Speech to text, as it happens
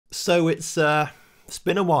So it's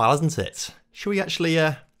been a while, hasn't it? Shall we actually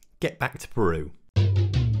get back to Peru?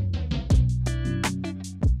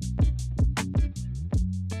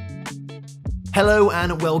 Hello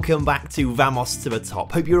and welcome back to Vamos to the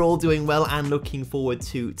Top. Hope you're all doing well and looking forward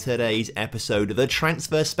to today's episode of the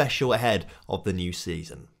transfer special ahead of the new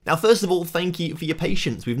season. Now, first of all, thank you for your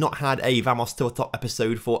patience. We've not had a Vamos to the Top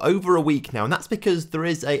episode for over a week now, and that's because there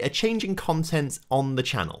is a change in content on the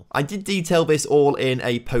channel. I did detail this all in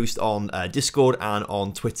a post on Discord and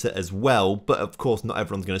on Twitter as well, but of course not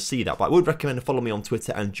everyone's going to see that. But I would recommend follow me on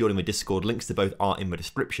Twitter and joining my Discord. Links to both are in the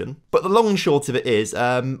description. But the long and short of it is,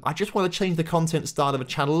 I just want to change the content style of the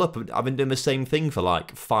channel up. I've been doing the same thing for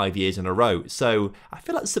like 5 years in a row, so I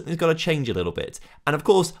feel like something's got to change a little bit. And of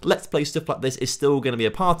course, Let's Play stuff like this is still going to be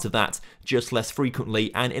a part of that, just less frequently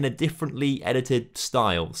and in a differently edited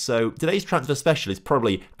style. So today's transfer special is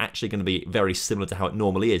probably actually going to be very similar to how it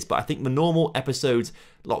normally is, but I think the normal episodes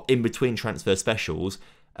in between transfer specials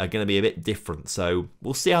are going to be a bit different, so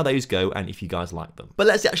we'll see how those go and if you guys like them. But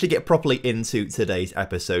let's actually get properly into today's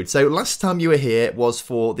episode. So last time you were here was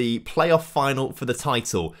for the playoff final for the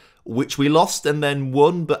title, which we lost and then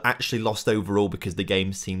won, but actually lost overall because the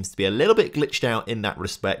game seems to be a little bit glitched out in that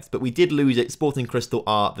respect, but we did lose it. Sporting Cristal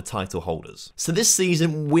are the title holders. So this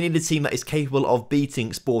season, we need a team that is capable of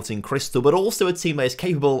beating Sporting Cristal, but also a team that is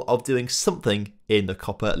capable of doing something in the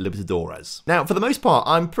Copa Libertadores. Now, for the most part,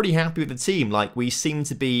 I'm pretty happy with the team. Like, we seem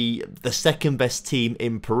to be the second best team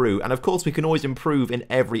in Peru, and of course we can always improve in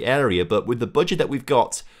every area, but with the budget that we've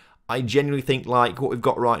got, I genuinely think like what we've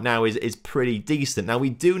got right now is pretty decent. Now, we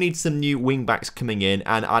do need some new wing-backs coming in,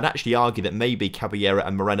 and I'd actually argue that maybe Caballero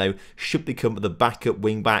and Moreno should become the backup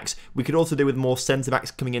wing-backs. We could also do with more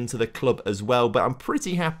centre-backs coming into the club as well, but I'm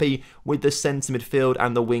pretty happy with the centre midfield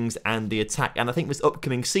and the wings and the attack. And I think this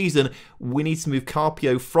upcoming season, we need to move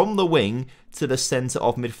Carpio from the wing to the centre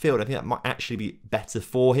of midfield. I think that might actually be better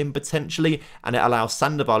for him, potentially, and it allows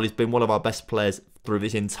Sandoval, who's been one of our best players through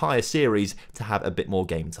this entire series, to have a bit more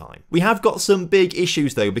game time. We have got some big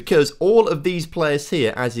issues though, because all of these players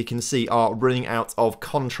here, as you can see, are running out of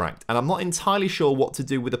contract, and I'm not entirely sure what to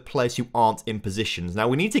do with the players who aren't in positions. Now,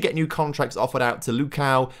 we need to get new contracts offered out to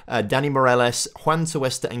Lucao, Dani Morales, Juan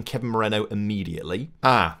Tuesta and Kevin Moreno immediately.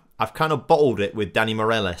 I've kind of bottled it with Dani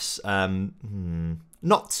Morales.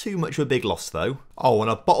 Not too much of a big loss though. Oh,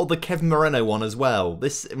 and I've bottled the Kevin Moreno one as well.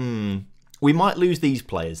 We might lose these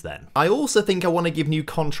players then. I also think I want to give new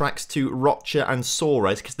contracts to Rocha and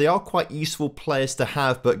Soares because they are quite useful players to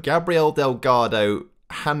have, but Gabriel Delgado,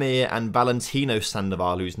 Hamir and Valentino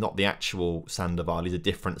Sandoval, who's not the actual Sandoval, he's a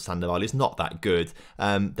different Sandoval, he's not that good,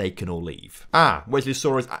 they can all leave. Wesley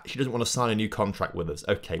Soares actually doesn't want to sign a new contract with us.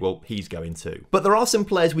 Okay, well, he's going to. But there are some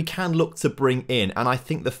players we can look to bring in, and I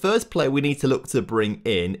think the first player we need to look to bring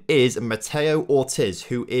in is Mateo Ortiz,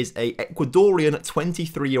 who is a Ecuadorian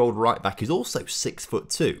 23-year-old right-back who's also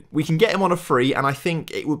 6'2". We can get him on a free, and I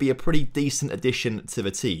think it would be a pretty decent addition to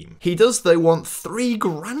the team. He does, though, want $3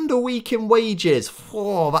 grand a week in wages.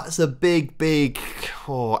 Oh, that's a big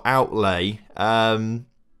outlay. Can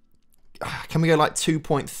we go like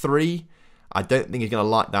 2.3? I don't think he's going to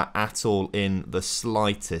like that at all in the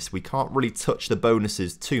slightest. We can't really touch the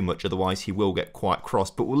bonuses too much, otherwise he will get quite cross.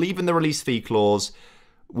 But we'll leave him the release fee clause.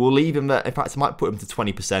 We'll leave him there. In fact, I might put him to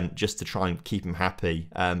 20% just to try and keep him happy.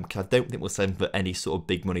 Because I don't think we'll send him for any sort of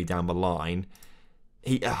big money down the line.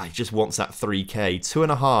 He just wants that 3k.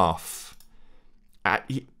 2.5.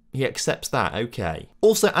 He accepts that, okay.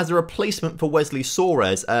 Also, as a replacement for Wesley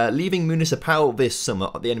Soares, leaving Municipal this summer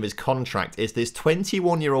at the end of his contract is this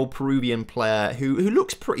 21-year-old Peruvian player who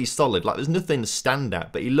looks pretty solid. Like, there's nothing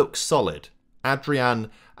standout, but he looks solid.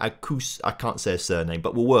 Adrian Acus, I can't say his surname,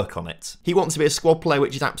 but we'll work on it. He wants to be a squad player,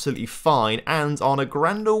 which is absolutely fine, and on $1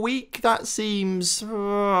 grand a week, that seems...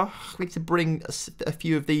 we need to bring a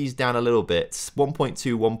few of these down a little bit.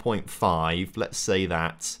 1.2, 1.5, let's say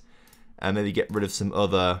that. And maybe get rid of some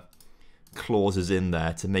other clauses in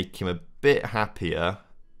there to make him a bit happier.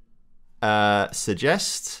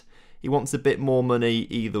 Suggest he wants a bit more money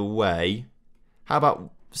either way. How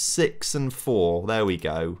about 6 and 4? There we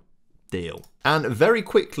go. Deal. And very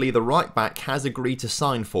quickly, the right back has agreed to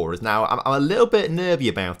sign for us. Now, I'm a little bit nervy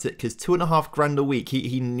about it because 2.5 grand a week,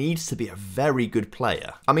 he needs to be a very good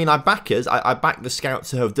player. I mean, I back the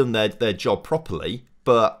scouts who have done their job properly,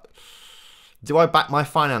 but do I back my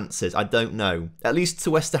finances? I don't know. At least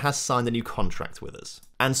Tuesta has signed a new contract with us.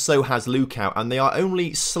 And so has Lucao, and they are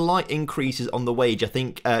only slight increases on the wage. I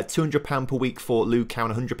think £200 per week for Lucao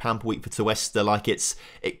and £100 per week for Tuesta. Like,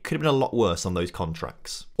 it could have been a lot worse on those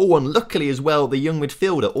contracts. Oh, and luckily as well, the young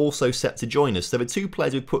midfielder also set to join us. So the two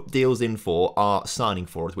players we've put deals in for are signing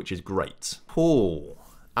for us, which is great. Oh,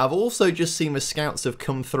 I've also just seen the scouts have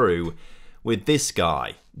come through with this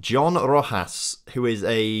guy, John Rojas, who is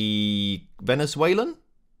a Venezuelan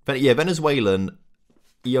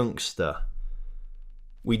youngster.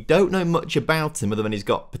 We don't know much about him other than he's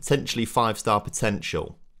got potentially 5-star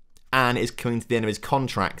potential and is coming to the end of his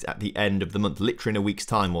contract at the end of the month, literally in a week's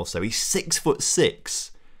time or so. He's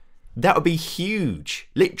 6'6". That would be huge,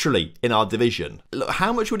 literally, in our division. Look,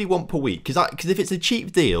 how much would he want per week? Because if it's a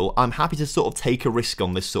cheap deal, I'm happy to sort of take a risk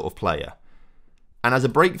on this sort of player. And as a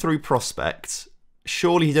breakthrough prospect,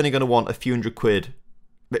 surely he's only going to want a few hundred quid,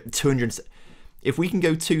 200. If we can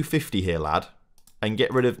go 250 here, lad, and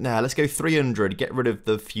get rid of, let's go 300, get rid of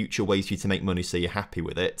the future ways for you to make money so you're happy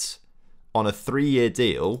with it. On a 3-year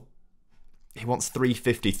deal, he wants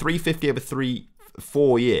 350. 350 over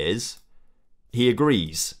 4 years, he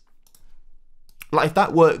agrees. Like, if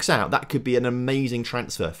that works out, that could be an amazing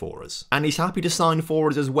transfer for us. And he's happy to sign for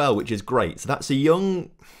us as well, which is great. So that's a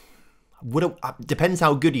young... depends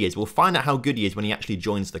how good he is. We'll find out how good he is when he actually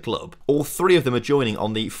joins the club. All 3 of them are joining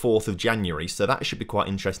on the 4th of January, so that should be quite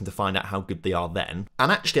interesting to find out how good they are then.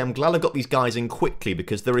 And actually, I'm glad I got these guys in quickly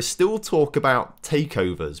because there is still talk about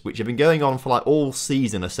takeovers, which have been going on for like all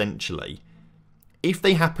season, essentially. If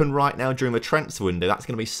they happen right now during the transfer window, that's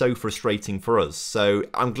going to be so frustrating for us. So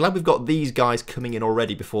I'm glad we've got these guys coming in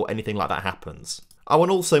already before anything like that happens. Oh,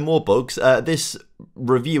 and also more bugs. This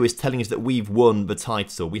review is telling us that we've won the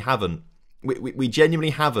title. We haven't. We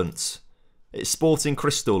genuinely haven't. It's Sporting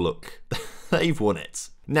Crystal, look. They've won it.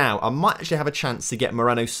 Now, I might actually have a chance to get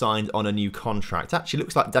Moreno signed on a new contract. Actually,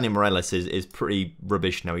 looks like Danny Morales is pretty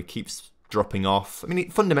rubbish now. He keeps dropping off. I mean,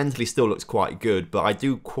 it fundamentally still looks quite good, but I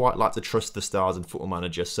do quite like to trust the stars and Football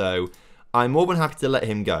Manager, so I'm more than happy to let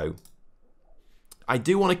him go. I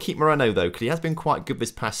do want to keep Moreno, though, because he has been quite good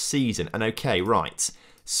this past season. And okay, right.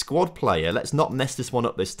 Squad player. Let's not mess this one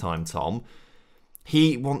up this time, Tom.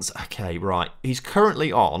 He wants... Okay, right. He's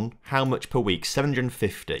currently on how much per week?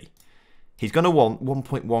 750. He's going to want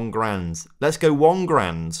 1.1 grand. Let's go 1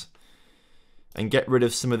 grand and get rid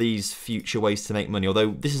of some of these future ways to make money.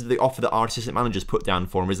 Although this is the offer that our assistant manager's put down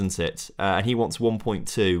for him, isn't it? And he wants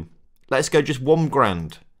 1.2. Let's go just 1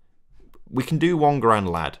 grand. We can do 1 grand,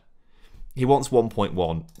 lad. He wants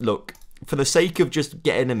 1.1. Look, for the sake of just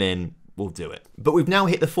getting him in, we'll do it. But we've now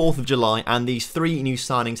hit the 4th of July, and these 3 new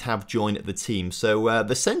signings have joined the team. So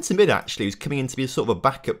the centre mid actually, who's coming in to be a sort of a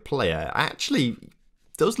backup player, actually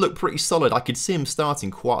does look pretty solid. I could see him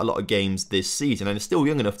starting quite a lot of games this season, and is still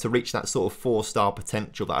young enough to reach that sort of 4-star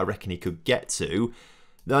potential that I reckon he could get to.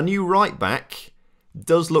 Our new right back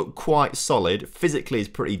does look quite solid. Physically is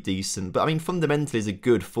pretty decent, but I mean fundamentally is a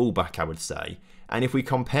good fullback, I would say. And if we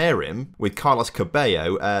compare him with Carlos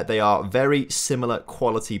Cabello, they are very similar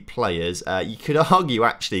quality players. You could argue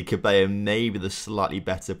actually Cabello may be the slightly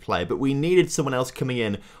better player, but we needed someone else coming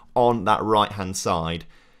in on that right-hand side,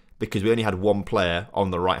 because we only had 1 player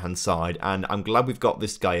on the right-hand side, and I'm glad we've got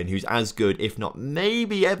this guy in who's as good, if not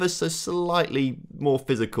maybe ever so slightly more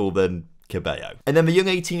physical than Cabello. And then the young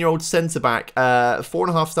 18-year-old centre-back,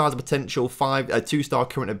 4.5 stars of potential, 2-star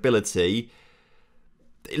current ability.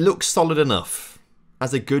 It looks solid enough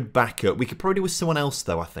as a good backup. We could probably do with someone else,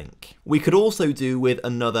 though, I think. We could also do with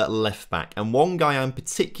another left-back, and one guy I'm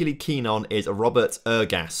particularly keen on is Robert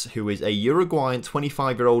Ergas, who is a Uruguayan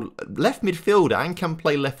 25-year-old left midfielder and can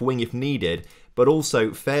play left wing if needed, but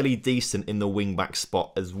also fairly decent in the wing-back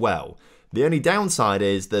spot as well. The only downside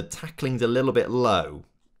is the tackling's a little bit low.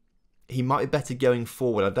 He might be better going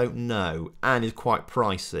forward, I don't know, and is quite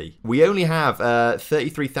pricey. We only have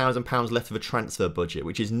 £33,000 left of a transfer budget,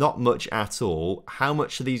 which is not much at all. How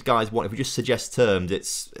much do these guys want? If we just suggest terms,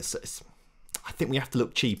 I think we have to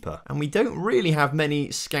look cheaper. And we don't really have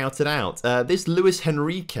many scouted out. This Luis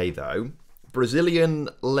Henrique, though, Brazilian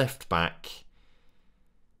left-back,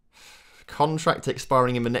 contract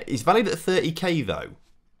expiring in the next... He's valued at 30k, though.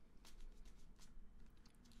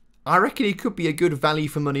 I reckon he could be a good value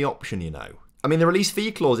for money option, you know. I mean, the release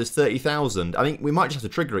fee clause is 30,000. I think we might just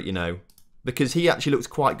have to trigger it, you know, because he actually looks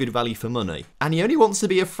quite good value for money. And he only wants to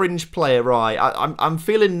be a fringe player, right? I'm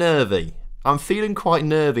feeling nervy. I'm feeling quite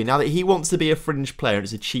nervy now that he wants to be a fringe player and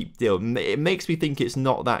it's a cheap deal. It makes me think it's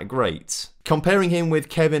not that great. Comparing him with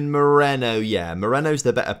Kevin Moreno, yeah, Moreno's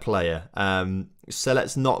the better player. So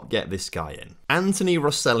let's not get this guy in. Anthony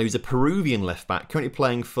Rossell, who's a Peruvian left-back, currently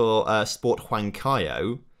playing for Sport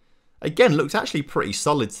Huancayo. Again, looks actually pretty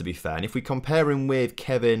solid, to be fair. And if we compare him with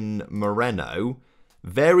Kevin Moreno,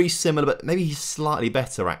 very similar, but maybe he's slightly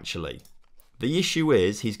better, actually. The issue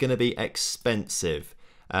is he's going to be expensive.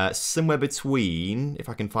 Somewhere between, if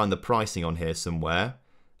I can find the pricing on here somewhere,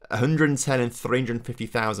 110 and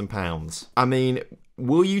 £350,000. I mean,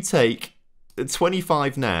 will you take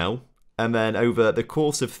 25 now, and then over the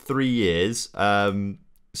course of 3 years,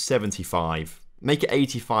 75. Make it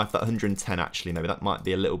 85 for 110, actually. Maybe that might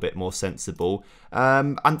be a little bit more sensible.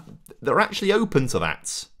 And they're actually open to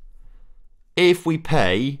that. If we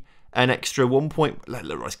pay an extra 1 point...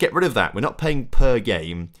 Let's get rid of that. We're not paying per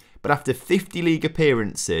game. But after 50 league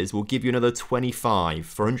appearances, we'll give you another 25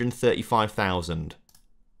 for 135,000.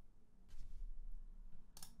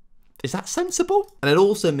 Is that sensible? And it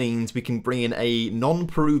also means we can bring in a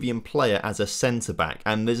non-Peruvian player as a centre-back.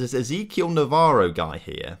 And there's this Ezekiel Navarro guy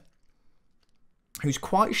here, who's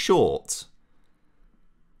quite short.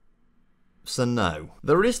 So no.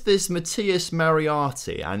 There is this Matthias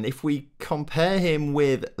Mariarty, and if we compare him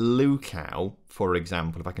with Lukau, for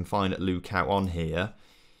example, if I can find Lukau on here,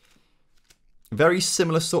 very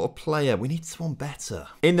similar sort of player. We need someone better.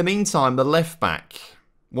 In the meantime, the left back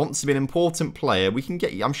wants to be an important player. We can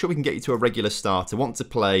get you, I'm sure we can get you to a regular starter. Want to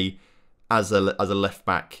play as a left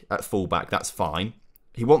back at full back, that's fine.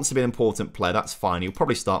 He wants to be an important player, that's fine. He'll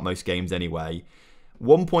probably start most games anyway.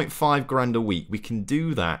 1.5 grand a week, we can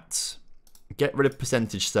do that. Get rid of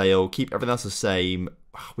percentage sale, keep everything else the same.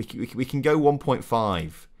 We can go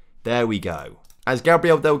 1.5. There we go. As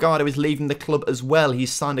Gabriel Delgado is leaving the club as well,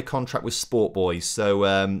 he's signed a contract with Sport Boys, so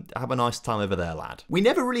have a nice time over there, lad. We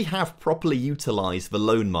never really have properly utilised the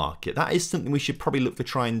loan market. That is something we should probably look to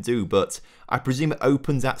try and do, but I presume it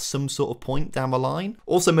opens at some sort of point down the line.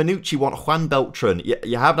 Also, Manucci want Juan Beltran.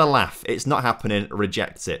 You're having a laugh. It's not happening.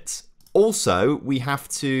 Reject it. Also, we have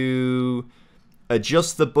to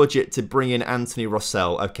adjust the budget to bring in Anthony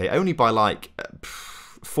Rossell. Okay, only by like...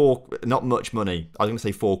 not much money. I was going to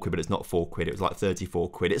say 4 quid, but it's not 4 quid. It was like 34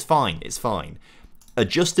 quid. It's fine. It's fine.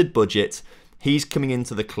 Adjusted budget. He's coming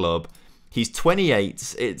into the club. He's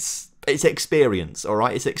 28. It's experience, all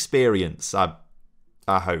right? It's experience, I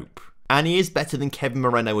hope. And he is better than Kevin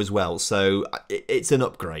Moreno as well, so it's an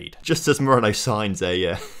upgrade. Just as Moreno signs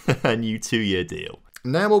a new 2-year deal.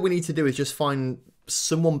 Now what we need to do is just find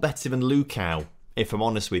someone better than Lukau, if I'm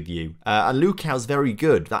honest with you. And Lukau's very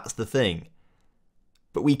good. That's the thing.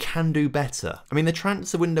 But we can do better. I mean, the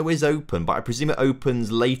transfer window is open, but I presume it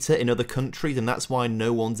opens later in other countries, and that's why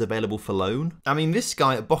no one's available for loan. I mean, this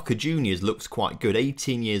guy at Boca Juniors looks quite good.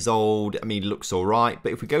 18 years old. I mean, looks all right.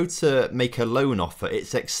 But if we go to make a loan offer,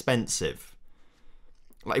 it's expensive.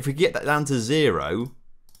 Like, if we get that down to 0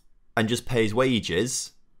 and just pay his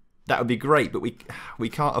wages, that would be great. But we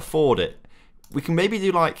can't afford it. We can maybe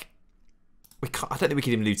do like... I don't think we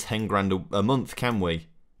can even do 10 grand a month, can we?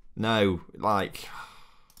 No, like...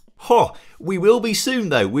 Huh, we will be soon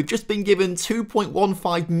though. We've just been given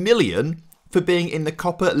 2.15 million for being in the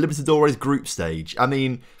Copa Libertadores group stage. I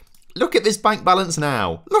mean, look at this bank balance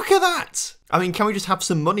now. Look at that. I mean, can we just have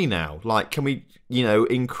some money now? Like, can we, you know,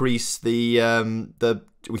 increase the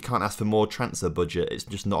we can't ask for more transfer budget. It's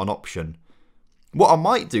just not an option. What I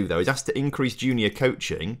might do though is ask to increase junior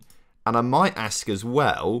coaching, and I might ask as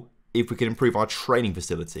well if we can improve our training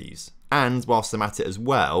facilities. And whilst I'm at it as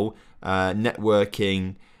well,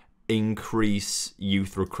 networking, increase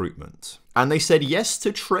youth recruitment. And they said yes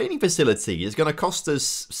to training facility. It's going to cost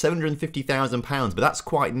us £750,000, but that's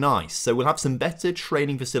quite nice. So we'll have some better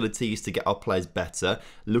training facilities to get our players better.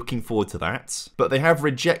 Looking forward to that. But they have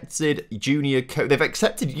rejected junior they've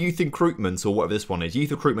accepted youth recruitment, or whatever this one is.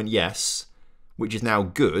 Youth recruitment, yes, which is now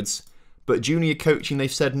good. But junior coaching, they've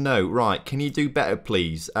said no. Right, can you do better,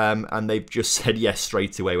 please? And they've just said yes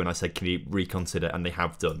straight away when I said, can you reconsider? And they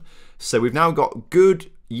have done. So we've now got good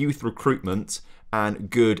youth recruitment and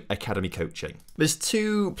good academy coaching. There's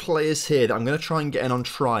 2 players here that I'm going to try and get in on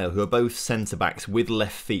trial who are both centre-backs with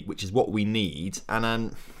left feet, which is what we need.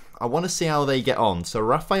 And I want to see how they get on. So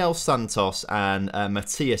Rafael Santos and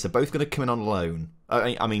Matthias are both going to come in on loan.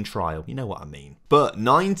 I mean trial, you know what I mean. But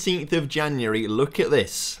 19th of January, look at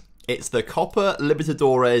this. It's the Copa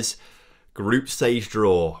Libertadores group stage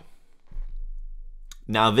draw.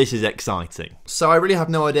 Now this is exciting. So I really have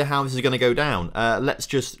no idea how this is going to go down. Let's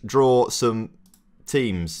just draw some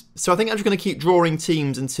teams. So I think I'm just going to keep drawing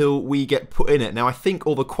teams until we get put in it. Now I think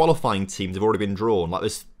all the qualifying teams have already been drawn. Like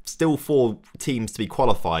there's still 4 teams to be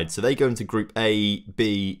qualified. So they go into group A,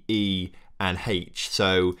 B, E and H.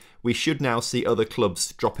 So we should now see other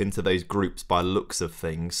clubs drop into those groups by looks of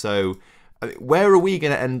things. So where are we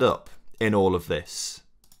going to end up in all of this?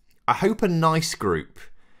 I hope a nice group.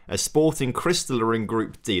 Sporting Cristal are in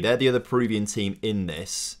Group D. They're the other Peruvian team in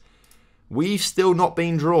this. We've still not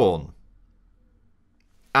been drawn.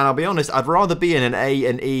 And I'll be honest, I'd rather be in an A,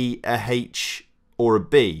 an E, a H, or a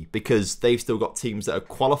B, because they've still got teams that are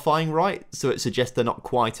qualifying right, so it suggests they're not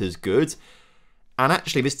quite as good. And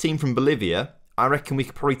actually, this team from Bolivia, I reckon we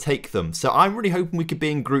could probably take them. So I'm really hoping we could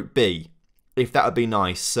be in Group B. if that would be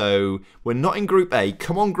nice. So we're not in Group A.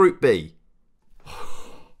 Come on, Group B.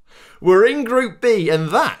 We're in Group B, and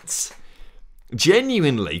that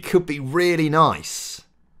genuinely could be really nice.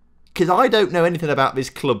 Because I don't know anything about this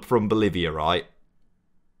club from Bolivia, right?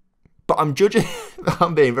 But I'm judging,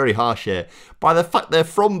 I'm being very harsh here, by the fact they're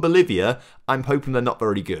from Bolivia, I'm hoping they're not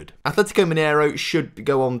very good. Atletico Mineiro should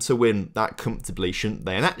go on to win that comfortably, shouldn't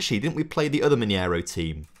they? And actually, didn't we play the other Mineiro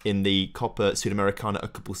team in the Copa Sudamericana a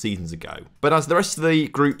couple seasons ago? But as the rest of the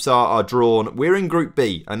groups are drawn, we're in Group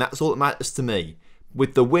B, and that's all that matters to me.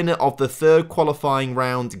 With the winner of the third qualifying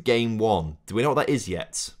round, Game 1. Do we know what that is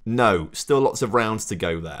yet? No, still lots of rounds to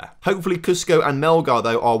go there. Hopefully Cusco and Melgar,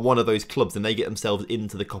 though, are one of those clubs and they get themselves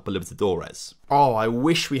into the Copa Libertadores. Oh, I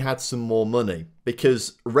wish we had some more money,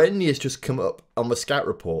 because Rennie has just come up on the scout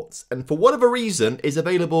reports and for whatever reason is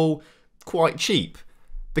available quite cheap.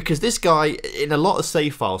 Because this guy, in a lot of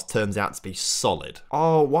save files, turns out to be solid.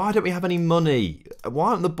 Oh, why don't we have any money?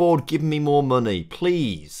 Why aren't the board giving me more money?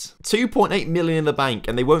 Please. 2.8 million in the bank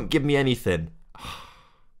and they won't give me anything.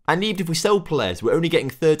 And even if we sell players, we're only getting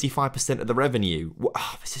 35% of the revenue.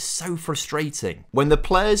 Oh, this is so frustrating. When the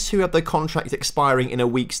players who have their contract expiring in a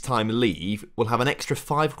week's time leave, we'll have an extra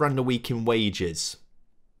 £5 a week in wages.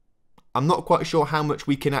 I'm not quite sure how much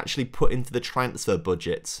we can actually put into the transfer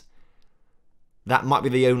budget. That might be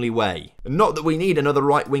the only way. Not that we need another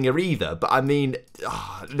right winger either, but I mean,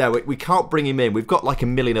 no, we can't bring him in. We've got like a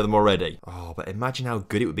million of them already. Oh, but imagine how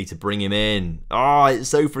good it would be to bring him in. Oh, it's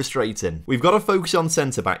so frustrating. We've got to focus on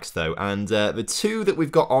centre-backs though, and the two that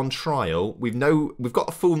we've got on trial, we've got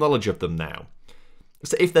a full knowledge of them now.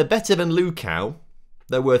 So if they're better than Lucao,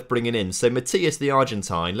 they're worth bringing in. So Matias, the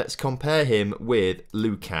Argentine, let's compare him with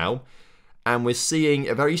Lucao, and we're seeing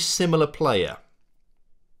a very similar player.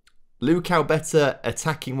 Lucao better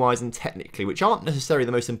attacking-wise and technically, which aren't necessarily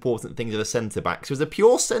the most important things of a centre-back. So as a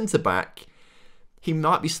pure centre-back, he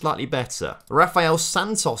might be slightly better. Rafael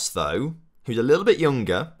Santos, though, who's a little bit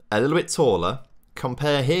younger, a little bit taller,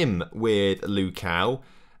 compare him with Lucao,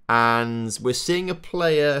 and we're seeing a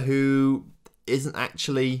player who isn't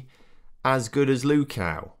actually as good as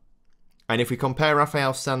Lucao. And if we compare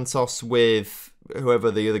Rafael Santos with whoever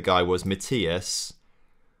the other guy was, Matias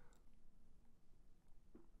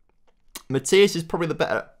is probably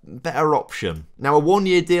the better option. Now, a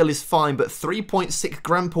one-year deal is fine, but 3.6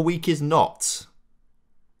 grand per week is not.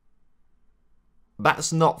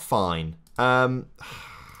 That's not fine. I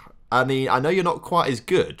mean, I know you're not quite as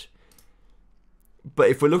good, but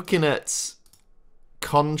if we're looking at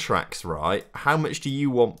contracts, right, how much do you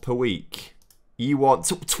want per week? You want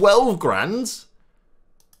 12 grand?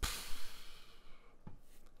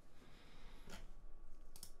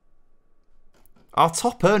 Our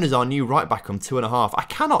top earner is our new right back on 2.5. I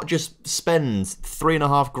cannot just spend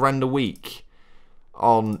 3.5 grand a week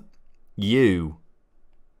on you.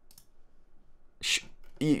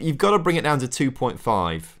 You've got to bring it down to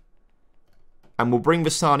 2.5. And we'll bring the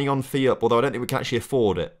signing on fee up, although I don't think we can actually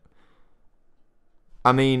afford it.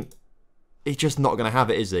 I mean, he's just not going to have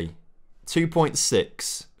it, is he?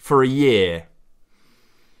 2.6 for a year.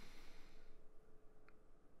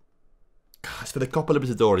 It's for the Copa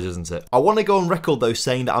Libertadores, isn't it? I want to go on record, though,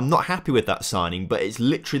 saying that I'm not happy with that signing, but it's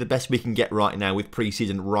literally the best we can get right now with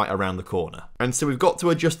pre-season right around the corner. And so we've got to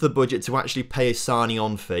adjust the budget to actually pay a signing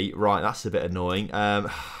on fee. Right, that's a bit annoying.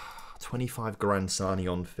 25 grand signing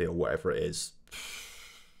on fee or whatever it is.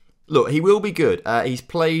 Look, he will be good. He's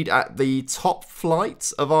played at the top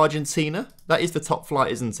flight of Argentina. That is the top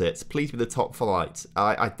flight, isn't it? Please be the top flight.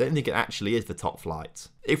 I don't think it actually is the top flight.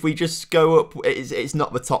 If we just go up, it's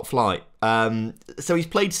not the top flight. So he's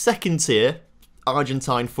played second tier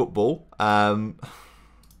Argentine football. I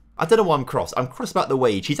don't know why I'm cross. I'm cross about the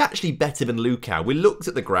wage. He's actually better than Lucao. We looked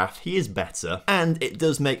at the graph. He is better. And it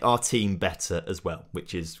does make our team better as well,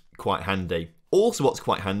 which is quite handy. Also, what's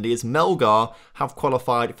quite handy is Melgar have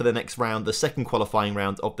qualified for the next round, the second qualifying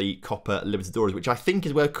round of the Copa Libertadores, which I think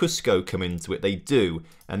is where Cusco come into it. They do,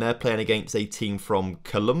 and they're playing against a team from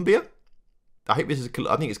Colombia. I think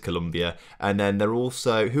it's Colombia, and then they're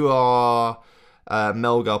also who are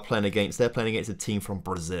Melgar playing against. They're playing against a team from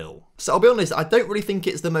Brazil. So I'll be honest, I don't really think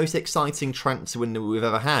it's the most exciting transfer window we've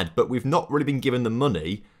ever had, but we've not really been given the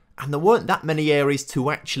money, and there weren't that many areas to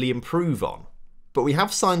actually improve on. But we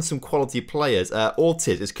have signed some quality players.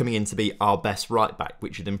 Ortiz is coming in to be our best right back,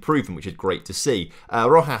 which is improvement, which is great to see.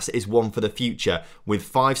 Rojas is one for the future, with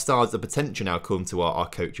 5 stars of potential now come to our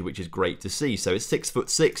coach, which is great to see. So it's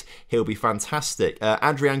 6'6", he'll be fantastic.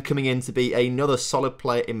 Adrian coming in to be another solid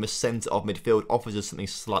player in the centre of midfield, offers us something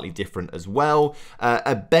slightly different as well.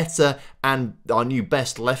 A better and our new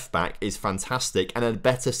best left back is fantastic, and a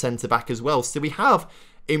better centre back as well. So we have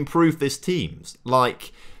improve this teams.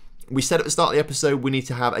 Like we said at the start of the episode, we need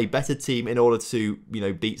to have a better team in order to,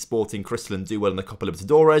 beat Sporting Crystal and do well in the Copa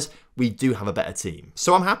Libertadores. We do have a better team.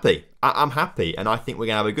 So I'm happy. I'm happy, and I think we're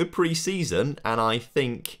going to have a good pre-season, and I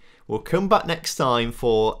think we'll come back next time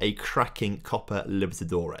for a cracking Copa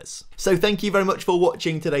Libertadores. So thank you very much for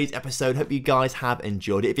watching today's episode. Hope you guys have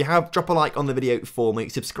enjoyed it. If you have, drop a like on the video for me.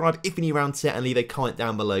 Subscribe if you're new around here, and leave a comment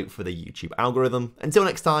down below for the YouTube algorithm. Until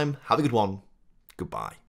next time, have a good one. Goodbye.